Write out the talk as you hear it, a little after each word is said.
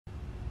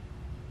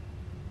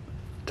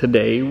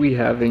Today we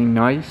have a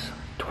nice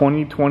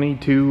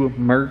 2022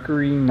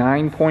 Mercury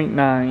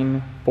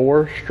 9.9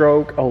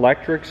 4-stroke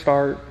electric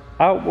start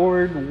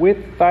outboard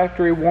with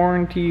factory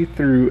warranty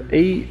through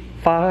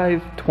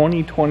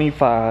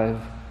 8/5/2025.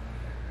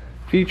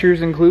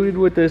 Features included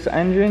with this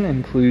engine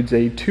includes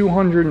a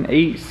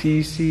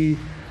 208cc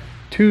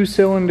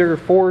 2-cylinder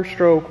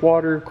 4-stroke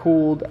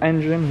water-cooled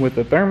engine with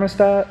a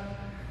thermostat.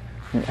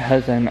 It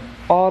has an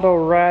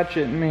auto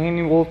ratchet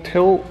manual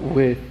tilt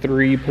with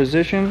 3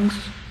 positions.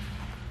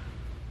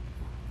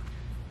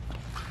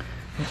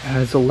 It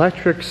has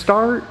electric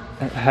start.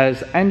 It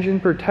has engine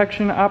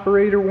protection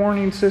operator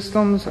warning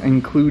systems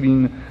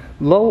including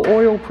low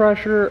oil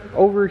pressure,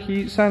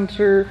 overheat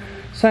sensor,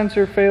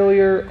 sensor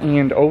failure,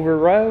 and over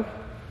rev.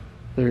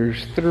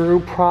 There's through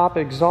prop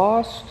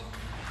exhaust.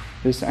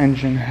 This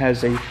engine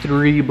has a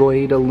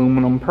 3-blade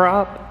aluminum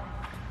prop.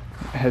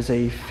 It has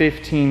a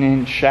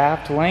 15-inch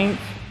shaft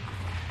length,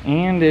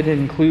 and it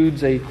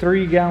includes a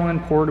 3-gallon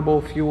portable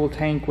fuel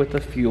tank with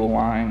a fuel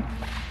line.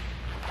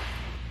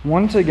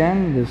 Once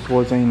again, this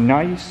was a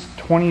nice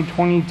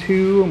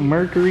 2022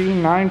 Mercury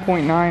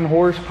 9.9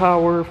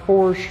 horsepower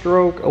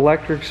 4-stroke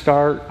electric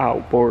start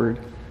outboard.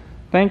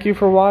 Thank you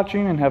for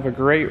watching and have a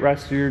great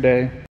rest of your day.